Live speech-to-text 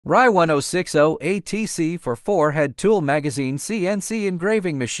RY-1060 ATC for 4-head tool magazine CNC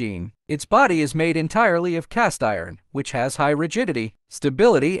engraving machine. Its body is made entirely of cast iron, which has high rigidity,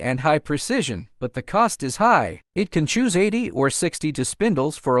 stability, and high precision, but the cost is high. It can choose 80 or 62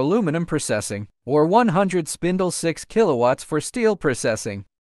 spindles for aluminum processing, or 100 spindles 6 kilowatts for steel processing.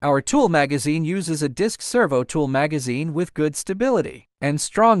 Our tool magazine uses a disc servo tool magazine with good stability and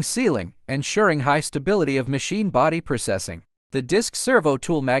strong sealing, ensuring high stability of machine body processing. The disc servo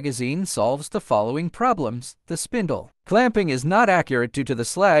tool magazine solves the following problems. The spindle clamping is not accurate due to the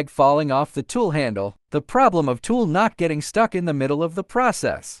slag falling off the tool handle, the problem of tool not getting stuck in the middle of the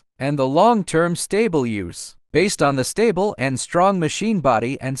process, and the long-term stable use. Based on the stable and strong machine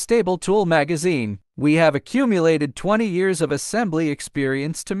body and stable tool magazine, we have accumulated 20 years of assembly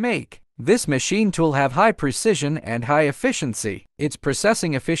experience to make this machine tool have high precision and high efficiency. Its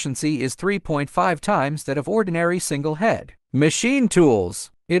processing efficiency is 3.5 times that of ordinary single-head machine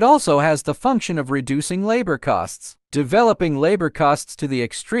tools. It also has the function of reducing labor costs, developing labor costs to the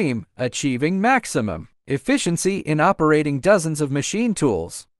extreme, achieving maximum efficiency in operating dozens of machine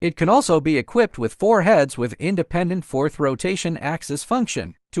tools. It can also be equipped with 4 heads with independent 4th rotation axis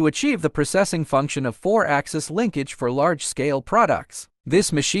function to achieve the processing function of 4-axis linkage for large-scale products.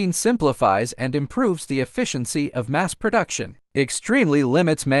 This machine simplifies and improves the efficiency of mass production, extremely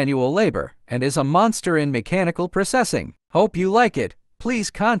limits manual labor, and is a monster in mechanical processing. Hope you like it.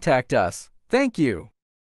 Please contact us. Thank you.